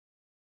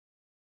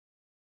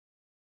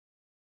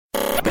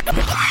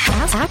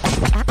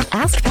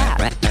AskPat.com.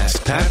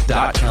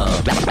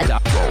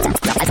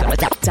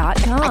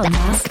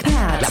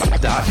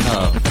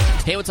 AskPat.com.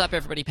 Hey, what's up,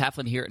 everybody? Pat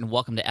Flynn here, and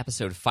welcome to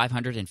episode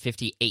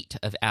 558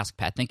 of Ask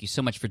Pat. Thank you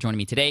so much for joining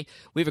me today.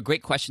 We have a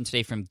great question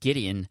today from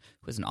Gideon,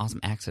 who has an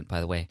awesome accent, by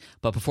the way.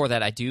 But before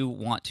that, I do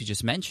want to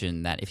just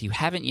mention that if you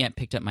haven't yet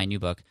picked up my new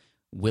book,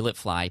 Will It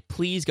Fly,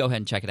 please go ahead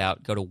and check it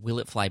out. Go to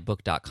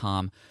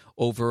willitflybook.com.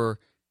 Over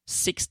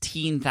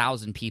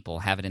 16,000 people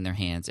have it in their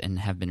hands and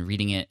have been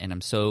reading it, and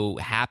I'm so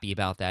happy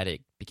about that.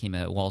 It became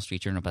a Wall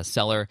Street Journal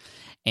bestseller,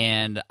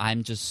 and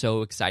I'm just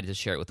so excited to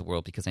share it with the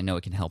world because I know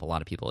it can help a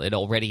lot of people. It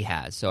already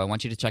has, so I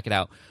want you to check it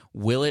out,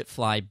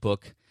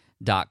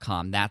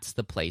 willitflybook.com. That's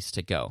the place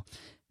to go.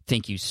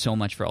 Thank you so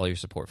much for all your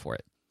support for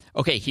it.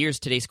 Okay, here's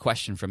today's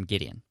question from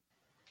Gideon.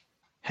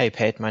 Hey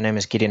Pat, my name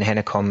is Gideon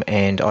Hanekom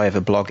and I have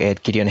a blog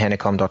at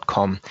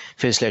gideonhanekom.com.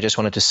 Firstly, I just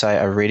wanted to say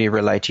I really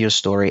relate to your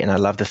story and I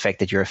love the fact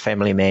that you're a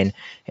family man,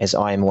 as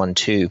I am one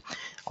too.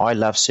 I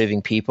love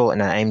serving people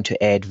and I aim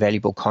to add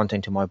valuable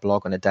content to my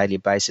blog on a daily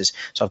basis.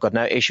 So I've got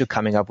no issue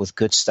coming up with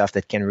good stuff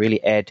that can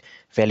really add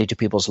value to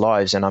people's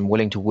lives, and I'm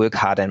willing to work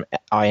hard, and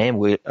I am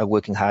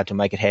working hard to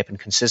make it happen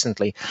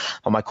consistently.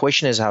 My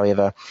question is,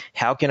 however,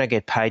 how can I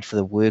get paid for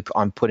the work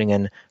I'm putting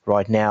in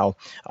right now?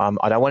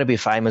 I don't want to be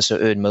famous or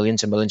earn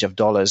millions and millions of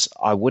dollars.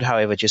 I would,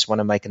 however, just want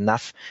to make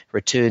enough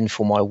return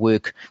for my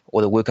work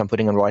or the work I'm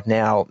putting in right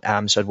now,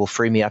 so it will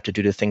free me up to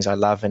do the things I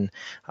love and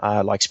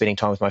like spending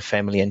time with my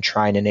family and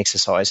train and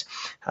exercise.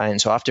 And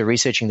so after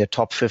researching the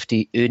top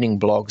 50 earning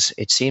blogs,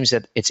 it seems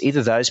that it's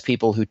either those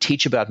people who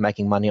teach about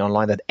making money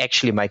online that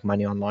actually make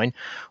money online,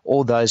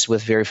 or those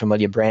with very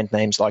familiar brand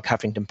names like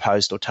Huffington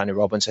Post or Tony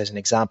Robbins as an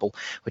example,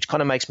 which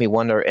kind of makes me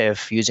wonder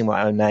if using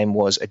my own name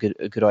was a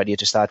good idea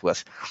to start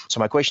with.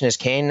 So my question is,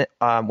 can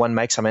one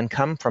make some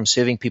income from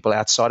serving people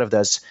outside of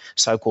those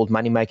so-called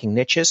money-making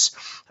niches?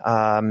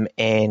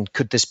 And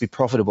could this be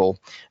profitable?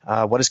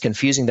 What is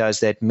confusing, though,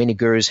 is that many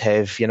gurus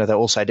have, they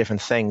all say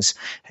different things,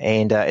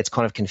 and it's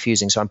kind of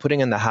confusing. So I'm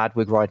putting in the hard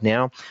work right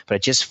now, but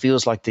it just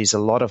feels like there's a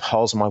lot of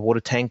holes in my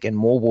water tank and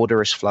more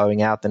water is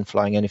flowing out than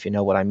flowing in, if you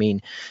know what I mean.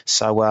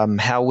 So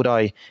how would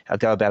I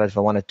go about it if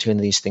I want to turn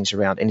these things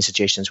around? Any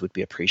suggestions would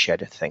be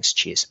appreciated. Thanks.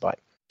 Cheers. Bye.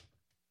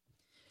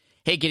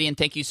 Hey, Gideon,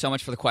 thank you so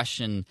much for the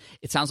question.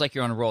 It sounds like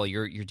you're on a roll.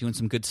 You're doing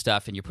some good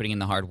stuff, and you're putting in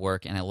the hard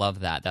work, and I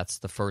love that. That's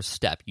the first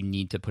step. You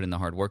need to put in the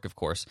hard work, of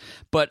course.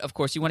 But, of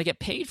course, you want to get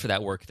paid for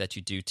that work that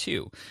you do,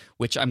 too,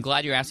 which I'm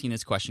glad you're asking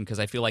this question because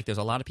I feel like there's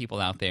a lot of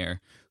people out there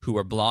who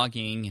are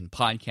blogging and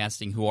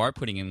podcasting who are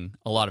putting in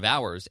a lot of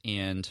hours,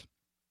 and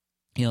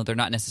they're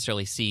not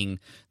necessarily seeing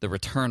the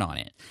return on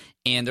it.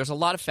 And there's a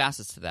lot of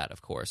facets to that,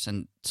 of course.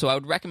 And so I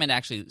would recommend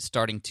actually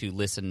starting to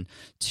listen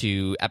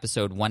to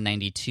episode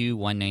 192,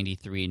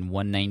 193, and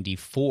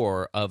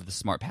 194 of the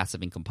Smart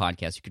Passive Income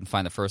podcast. You can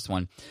find the first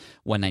one,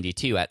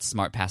 192, at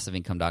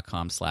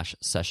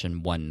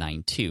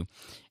smartpassiveincome.com/session192.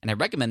 And I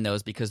recommend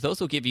those because those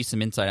will give you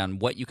some insight on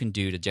what you can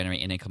do to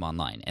generate an income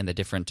online and the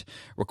different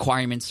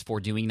requirements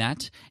for doing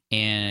that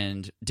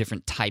and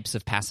different types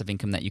of passive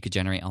income that you could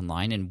generate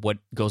online and what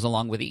goes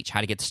along with each,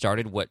 how to get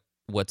started,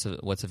 what's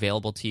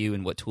available to you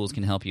and what tools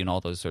can help you and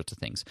all those sorts of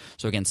things.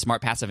 So again,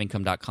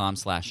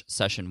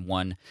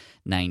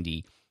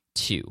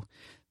 smartpassiveincome.com/session192.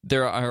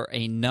 There are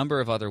a number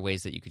of other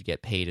ways that you could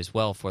get paid as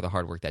well for the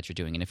hard work that you're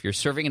doing. And if you're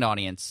serving an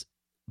audience,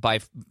 you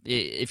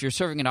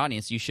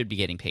should be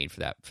getting paid for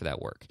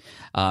that work.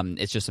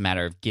 It's just a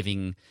matter of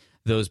giving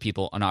those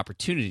people an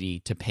opportunity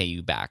to pay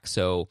you back.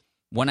 So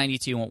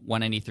 192,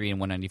 193, and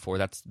 194,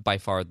 that's by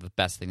far the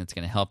best thing that's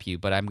going to help you.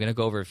 But I'm going to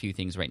go over a few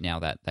things right now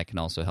that can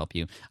also help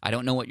you. I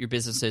don't know what your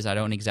business is. I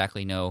don't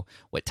exactly know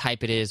what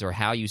type it is or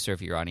how you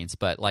serve your audience.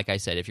 But like I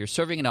said, if you're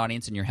serving an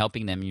audience and you're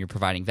helping them and you're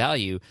providing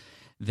value,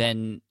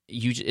 then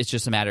it's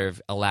just a matter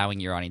of allowing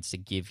your audience to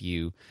give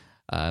you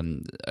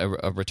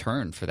a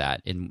return for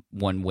that in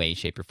one way,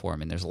 shape, or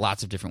form. And there's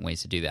lots of different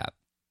ways to do that.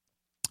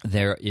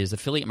 There is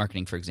affiliate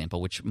marketing, for example,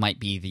 which might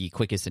be the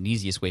quickest and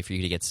easiest way for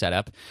you to get set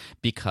up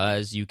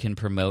because you can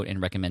promote and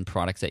recommend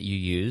products that you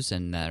use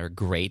and that are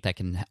great that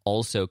can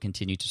also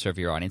continue to serve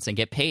your audience and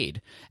get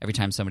paid every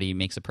time somebody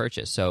makes a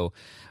purchase. So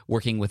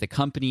working with a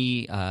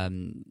company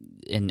and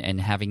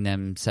having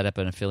them set up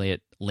an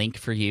affiliate link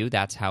for you,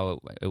 that's how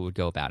it would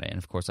go about it. And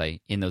of course,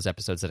 in those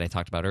episodes that I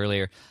talked about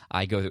earlier,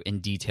 I go in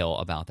detail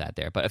about that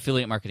there. But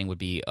affiliate marketing would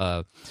be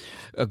a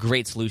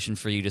great solution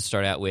for you to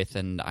start out with,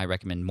 and I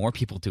recommend more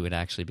people do it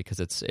actually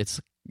because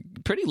it's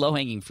pretty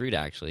low-hanging fruit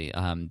actually.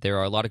 There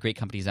are a lot of great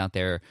companies out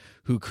there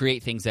who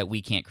create things that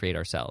we can't create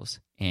ourselves,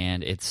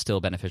 and it's still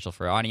beneficial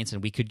for our audience,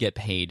 and we could get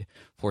paid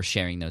for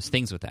sharing those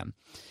things with them.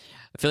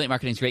 Affiliate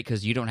marketing is great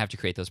because you don't have to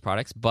create those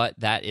products, but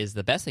that is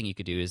the best thing you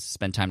could do is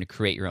spend time to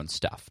create your own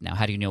stuff. Now,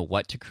 how do you know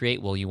what to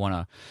create? Well, you want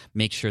to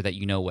make sure that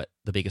you know what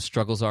the biggest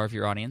struggles are of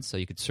your audience. So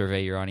you could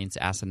survey your audience,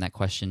 ask them that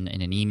question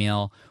in an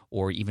email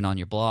or even on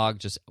your blog.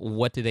 Just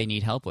what do they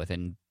need help with?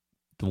 And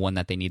the one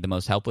that they need the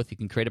most help with, you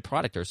can create a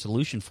product or a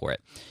solution for it.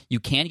 You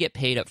can get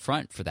paid up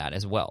front for that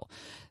as well.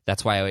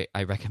 That's why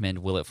I recommend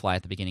Will It Fly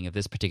at the beginning of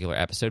this particular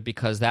episode,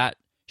 because that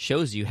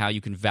shows you how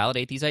you can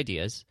validate these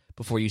ideas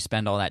before you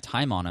spend all that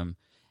time on them,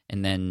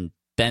 and then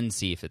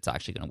see if it's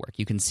actually going to work.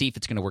 You can see if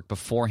it's going to work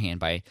beforehand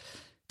by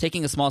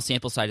taking a small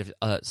sample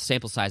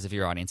size of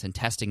your audience and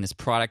testing this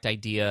product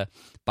idea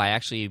by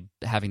actually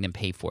having them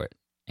pay for it.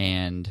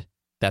 And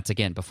that's,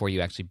 again, before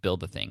you actually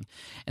build the thing.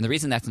 And the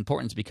reason that's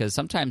important is because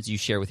sometimes you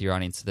share with your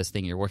audience this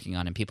thing you're working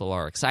on and people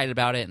are excited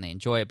about it and they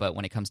enjoy it, but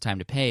when it comes time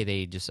to pay,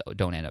 they just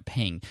don't end up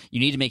paying. You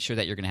need to make sure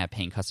that you're going to have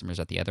paying customers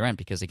at the other end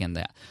because, again,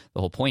 the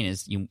whole point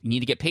is you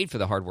need to get paid for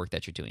the hard work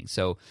that you're doing.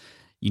 So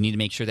you need to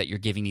make sure that you're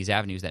giving these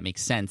avenues that make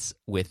sense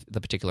with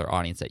the particular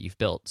audience that you've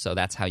built. So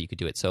that's how you could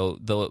do it. So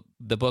the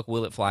book,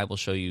 Will It Fly, will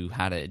show you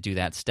how to do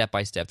that step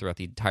by step throughout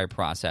the entire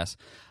process.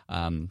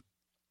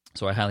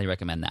 So I highly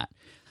recommend that.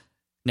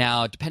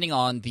 Now, depending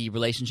on the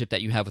relationship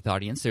that you have with the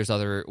audience, there's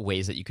other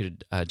ways that you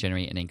could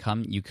generate an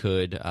income. You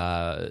could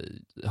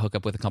hook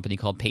up with a company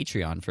called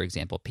Patreon, for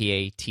example,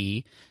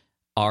 Patreon.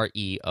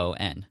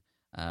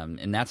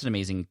 And that's an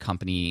amazing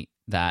company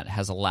that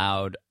has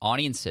allowed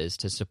audiences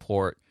to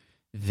support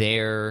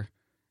their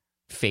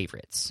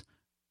favorites,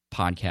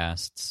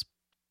 podcasts,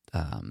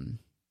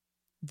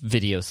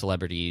 video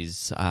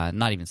celebrities,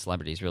 not even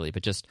celebrities really,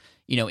 but just,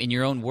 in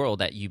your own world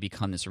that you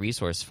become this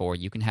resource for.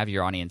 You can have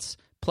your audience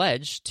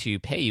pledge to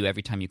pay you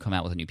every time you come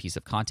out with a new piece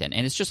of content.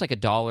 And it's just like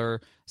 $1,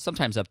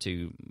 sometimes up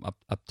to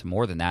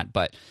more than that.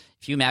 But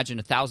if you imagine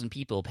 1,000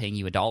 people paying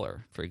you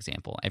 $1, for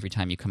example, every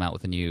time you come out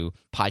with a new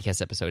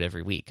podcast episode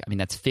every week, I mean,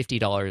 that's $50,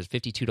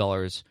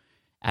 $52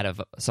 out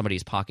of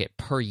somebody's pocket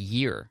per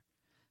year.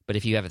 But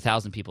if you have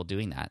 1,000 people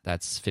doing that,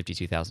 that's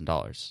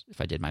 $52,000,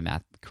 if I did my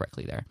math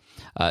correctly there.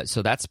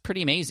 So that's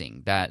pretty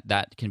amazing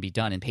that can be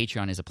done. And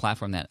Patreon is a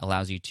platform that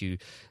allows you to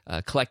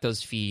collect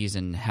those fees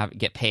and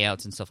get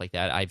payouts and stuff like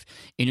that. I've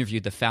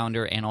interviewed the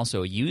founder and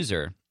also a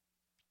user,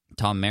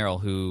 Tom Merrill,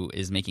 who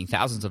is making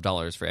thousands of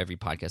dollars for every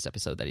podcast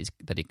episode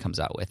that he comes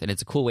out with. And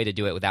it's a cool way to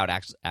do it without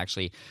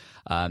actually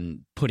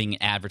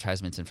putting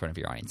advertisements in front of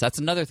your audience. That's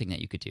another thing that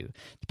you could do.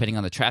 Depending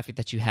on the traffic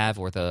that you have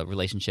or the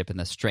relationship and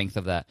the strength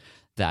of that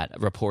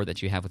rapport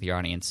that you have with your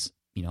audience,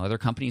 other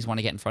companies want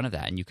to get in front of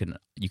that, and you can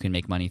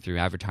make money through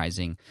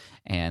advertising,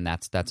 and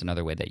that's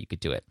another way that you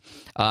could do it.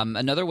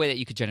 Another way that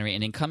you could generate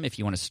an income if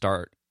you want to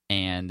start,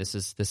 and this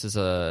is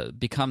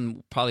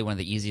become probably one of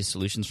the easiest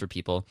solutions for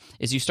people,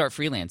 is you start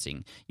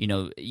freelancing.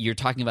 You're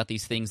talking about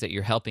these things that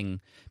you're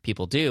helping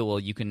people do. Well,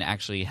 you can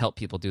actually help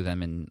people do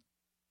them in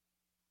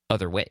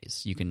other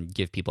ways. You can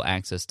give people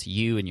access to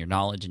you and your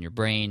knowledge and your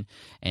brain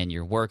and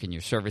your work and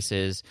your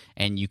services,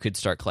 and you could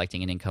start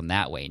collecting an income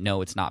that way.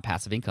 No, it's not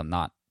passive income,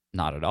 not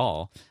at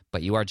all,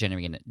 but you are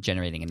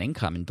generating an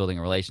income and building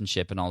a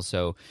relationship, and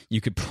also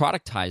you could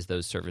productize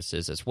those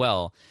services as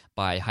well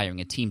by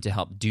hiring a team to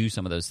help do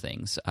some of those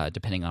things,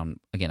 depending on,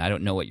 again, I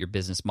don't know what your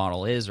business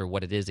model is or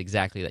what it is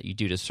exactly that you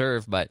do to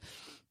serve, but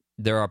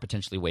there are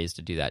potentially ways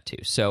to do that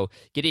too. So,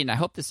 Gideon, I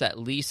hope this at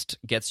least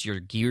gets your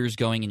gears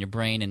going in your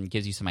brain and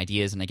gives you some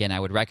ideas. And again, I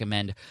would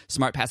recommend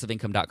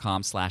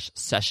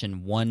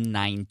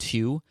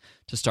smartpassiveincome.com/session192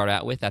 to start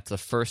out with. That's the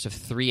first of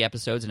 3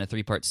 episodes in a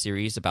 3-part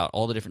series about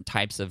all the different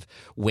types of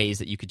ways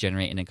that you could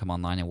generate an income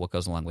online and what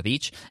goes along with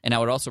each. And I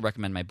would also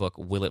recommend my book,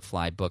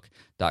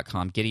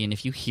 willitflybook.com. Gideon,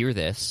 if you hear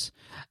this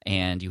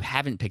and you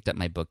haven't picked up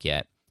my book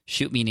yet,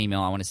 shoot me an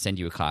email. I want to send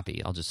you a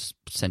copy. I'll just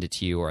send it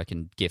to you, or I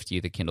can gift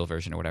you the Kindle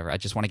version or whatever. I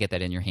just want to get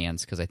that in your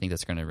hands because I think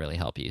that's going to really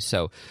help you.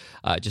 So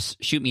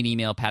just shoot me an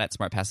email,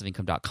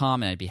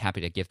 pat@smartpassiveincome.com, and I'd be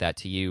happy to gift that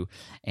to you.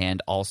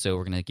 And also,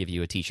 we're going to give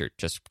you a T-shirt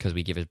just because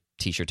we give a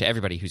T-shirt to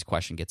everybody whose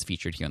question gets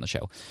featured here on the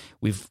show.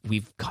 We've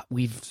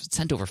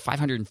sent over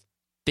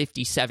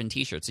 557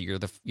 T-shirts. So you're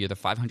the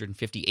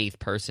 558th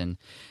person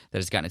that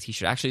has gotten a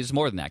T-shirt. Actually, there's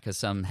more than that because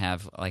some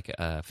have like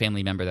a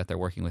family member that they're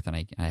working with, and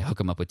I hook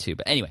them up with too.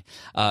 But anyway,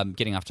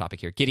 getting off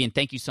topic here. Gideon,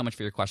 thank you so much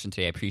for your question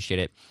today. I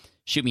appreciate it.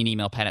 Shoot me an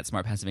email,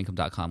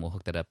 pat@smartpassiveincome.com. We'll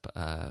hook that up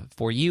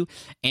for you.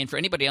 And for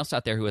anybody else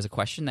out there who has a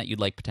question that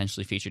you'd like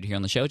potentially featured here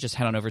on the show, just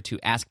head on over to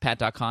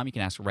askpat.com. You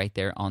can ask right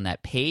there on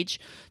that page.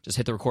 Just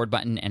hit the record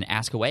button and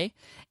ask away.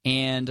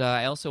 And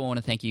I also want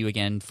to thank you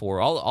again for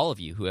all of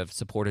you who have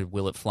supported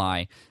Will It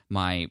Fly,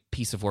 my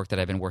piece of work that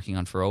I've been working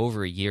on for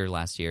over a year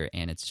last year.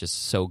 And it's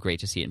just so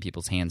great to see it in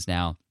people's hands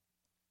now.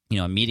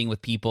 I'm meeting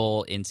with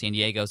people in San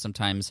Diego.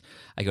 Sometimes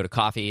I go to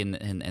coffee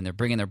and they're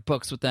bringing their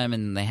books with them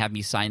and they have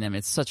me sign them.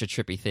 It's such a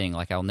trippy thing.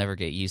 Like, I'll never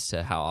get used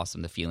to how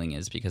awesome the feeling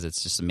is because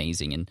it's just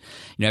amazing. And,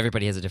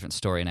 everybody has a different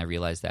story, and I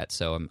realize that.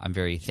 So I'm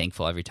very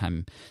thankful every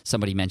time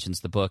somebody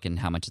mentions the book and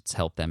how much it's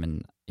helped them.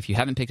 And if you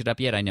haven't picked it up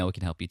yet, I know it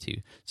can help you too.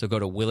 So go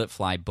to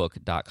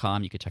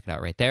willitflybook.com. You can check it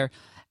out right there.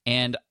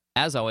 And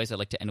as always, I'd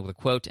like to end with a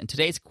quote. And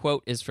today's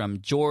quote is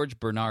from George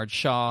Bernard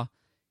Shaw.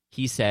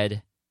 He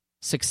said,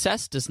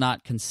 "Success does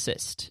not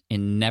consist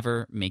in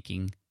never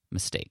making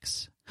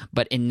mistakes,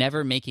 but in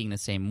never making the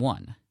same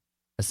one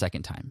a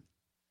second time."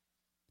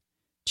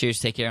 Cheers,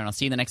 take care, and I'll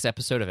see you in the next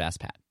episode of Ask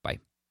Pat.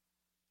 Bye.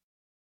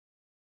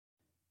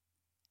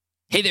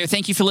 Hey there,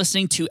 thank you for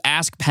listening to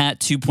Ask Pat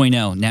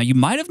 2.0. Now, you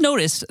might have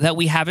noticed that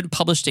we haven't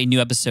published a new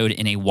episode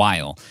in a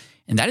while,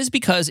 and that is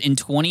because in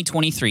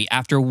 2023,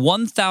 after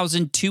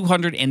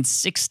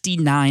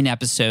 1,269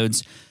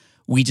 episodes,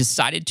 we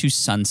decided to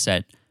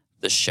sunset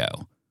the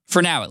show.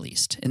 For now, at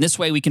least. In this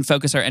way, we can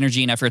focus our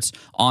energy and efforts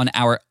on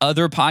our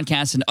other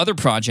podcasts and other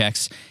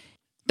projects.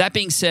 That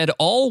being said,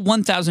 all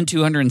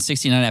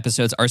 1,269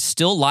 episodes are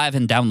still live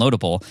and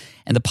downloadable,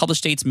 and the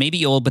published dates may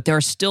be old, but there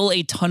are still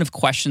a ton of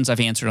questions I've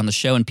answered on the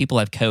show and people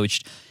I've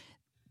coached.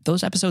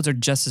 Those episodes are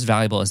just as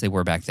valuable as they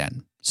were back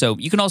then. So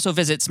you can also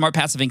visit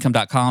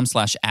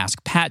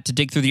smartpassiveincome.com/askpat to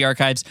dig through the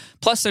archives.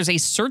 Plus, there's a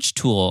search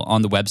tool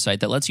on the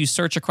website that lets you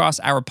search across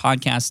our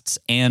podcasts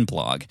and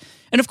blog.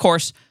 And of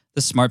course,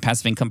 the Smart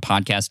Passive Income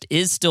podcast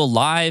is still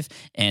live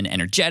and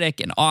energetic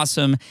and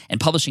awesome and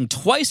publishing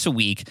twice a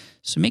week.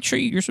 So make sure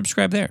you're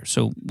subscribed there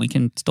so we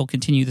can still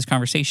continue this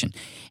conversation.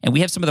 And we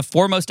have some of the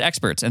foremost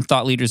experts and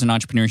thought leaders in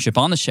entrepreneurship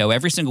on the show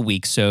every single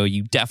week, so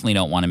you definitely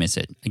don't want to miss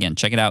it. Again,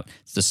 check it out.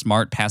 It's the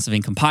Smart Passive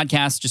Income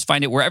podcast. Just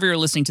find it wherever you're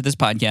listening to this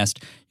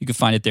podcast. You can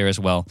find it there as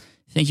well.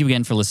 Thank you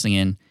again for listening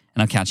in,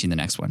 and I'll catch you in the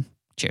next one.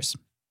 Cheers.